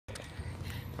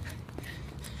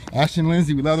Ashley and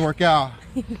Lindsay, we love to work out.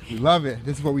 We love it.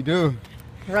 This is what we do.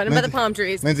 Running by the palm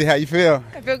trees. Lindsay, how you feel?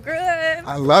 I feel good.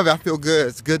 I love it. I feel good.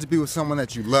 It's good to be with someone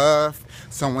that you love,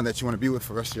 someone that you want to be with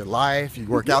for the rest of your life. You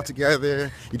work out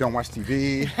together. You don't watch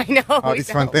TV. I know. All these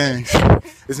fun things.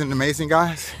 Isn't it amazing,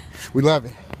 guys? We love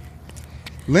it.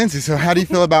 Lindsay, so how do you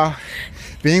feel about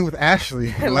being with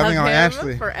Ashley? I loving love on him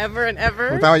Ashley forever and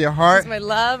ever. with all your heart. He's my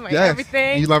love, my yes.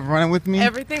 everything. And you love running with me?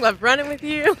 Everything. Love running with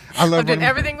you. I love doing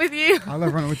everything with you. I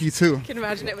love running with you too. Can't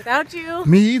imagine it without you.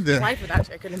 Me either. Life without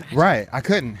you, I couldn't imagine. Right, I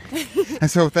couldn't.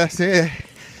 And so with that said,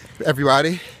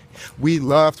 everybody, we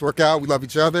love to work out, we love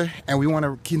each other, and we want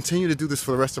to continue to do this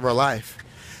for the rest of our life.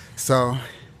 So,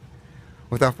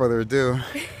 without further ado.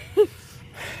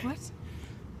 What?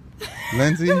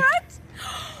 Lindsay? What?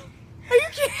 Are you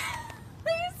kidding?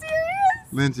 Are you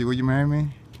serious? Lindsay, will you marry me?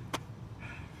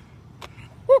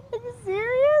 Are you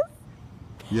serious?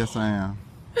 Yes, I am.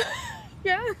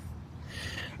 Yes.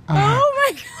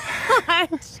 Oh my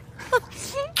gosh.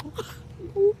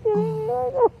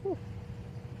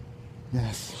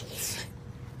 Yes.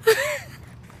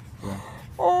 Yeah.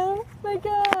 Oh my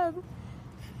god.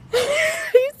 Are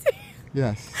you serious?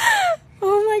 Yes.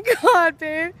 Oh my god,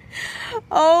 babe.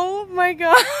 Oh my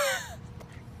god.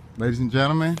 Ladies and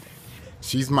gentlemen,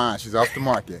 she's mine. She's off the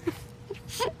market.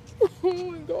 Oh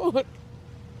my god.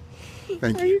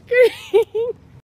 Thank you. Are you kidding?